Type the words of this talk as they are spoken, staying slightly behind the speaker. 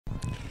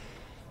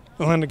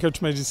Landon,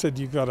 Coach Major said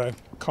you got to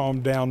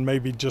calm down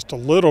maybe just a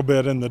little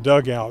bit in the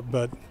dugout,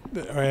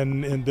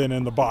 and then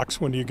in the box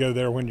when you go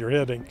there when you're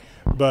hitting.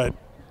 But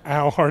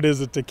how hard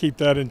is it to keep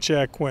that in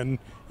check when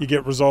you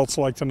get results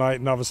like tonight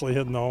and obviously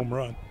hitting the home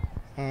run?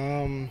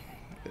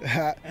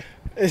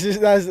 It's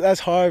just that's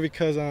hard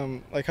because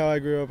like how I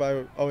grew up,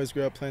 I always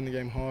grew up playing the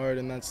game hard,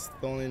 and that's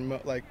the only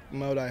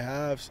mode I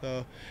have.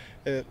 So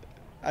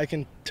I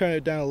can turn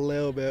it down a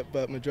little bit,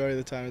 but majority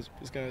of the time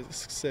it's going to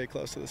stay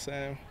close to the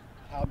same.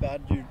 How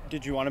bad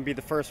did you want to be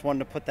the first one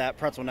to put that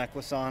pretzel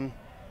necklace on?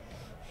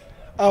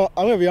 I'm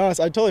going to be honest,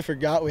 I totally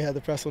forgot we had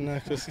the pretzel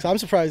necklace. I'm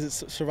surprised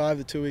it survived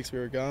the 2 weeks we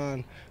were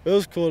gone. But it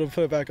was cool to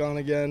put it back on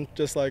again,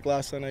 just like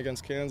last Sunday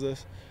against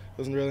Kansas. It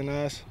was really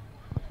nice.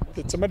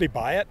 Did somebody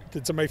buy it?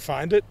 Did somebody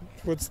find it?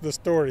 What's the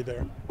story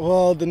there?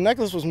 Well, the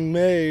necklace was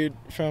made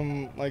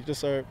from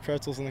just our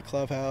pretzels in the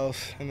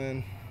clubhouse, and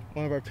then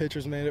one of our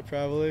pitchers made it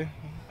probably.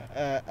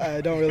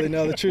 I don't really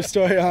know the true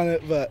story on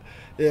it, but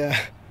yeah.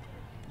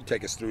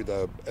 Take us through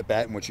the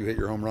at-bat in which you hit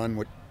your home run.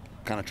 What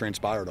kind of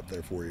transpired up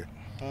there for you?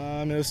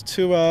 It was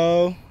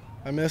 2-0.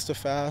 I missed a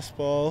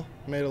fastball,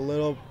 made a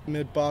little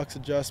mid-box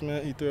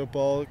adjustment. He threw a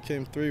ball, it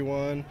came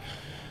 3-1.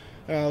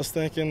 And I was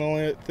thinking the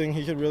only thing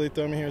he could really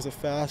throw me here is a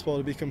fastball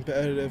to be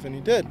competitive, and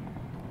he did.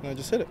 And I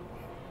just hit it.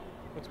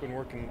 What's been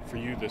working for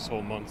you this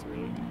whole month,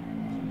 really?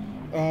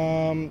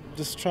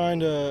 Just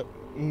trying to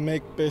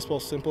make baseball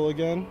simple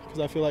again, because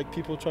I feel like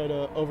people try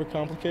to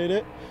overcomplicate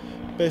it.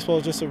 Baseball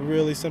is just a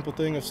really simple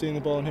thing of seeing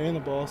the ball and hitting the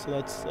ball, so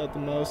that's at the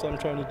most I'm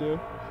trying to do.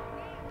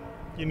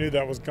 You knew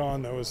that was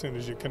gone, though, as soon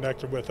as you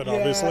connected with it,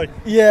 obviously.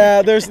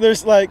 Yeah,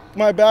 there's like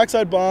my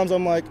backside bombs,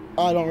 I'm like,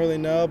 I don't really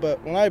know,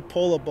 but when I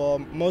pull a ball,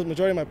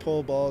 majority of my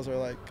pull balls are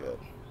like good.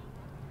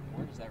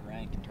 Where does that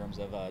rank in terms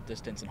of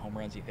distance and home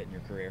runs you've hit in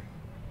your career?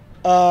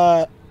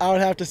 I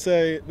would have to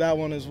say that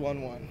one is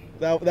 1-1.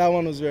 That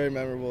one was very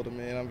memorable to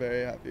me, and I'm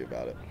very happy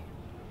about it.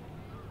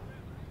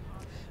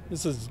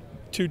 This is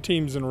 2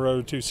 teams in a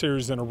row, 2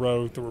 series in a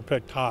row that were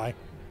picked high,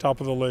 top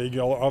of the league.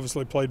 Y'all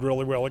obviously played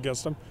really well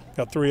against them.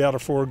 Got 3 out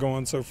of 4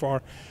 going so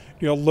far.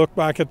 You'll look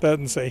back at that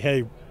and say,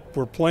 hey,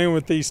 we're playing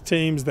with these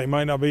teams. They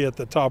might not be at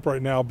the top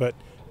right now, but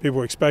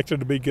people expect it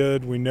to be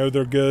good. We know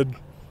they're good.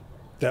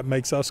 That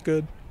makes us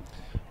good.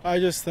 I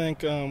just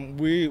think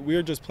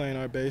we're just playing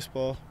our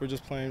baseball. We're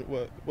just playing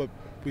what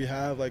we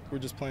have. Like, we're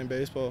just playing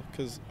baseball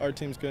because our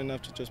team's good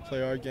enough to just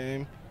play our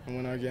game and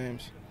win our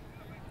games.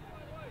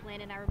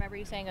 Landon, I remember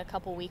you saying a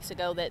couple weeks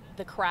ago that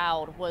the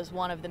crowd was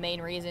one of the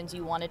main reasons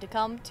you wanted to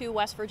come to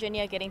West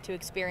Virginia, getting to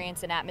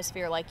experience an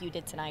atmosphere like you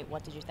did tonight.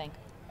 What did you think?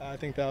 I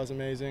think that was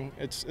amazing.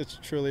 It's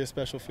truly a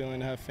special feeling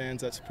to have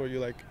fans that support you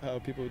like how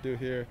people do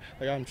here.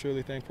 Like, I'm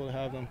truly thankful to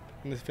have them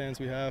and the fans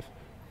we have.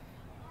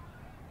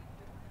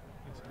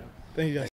 Thank you, guys.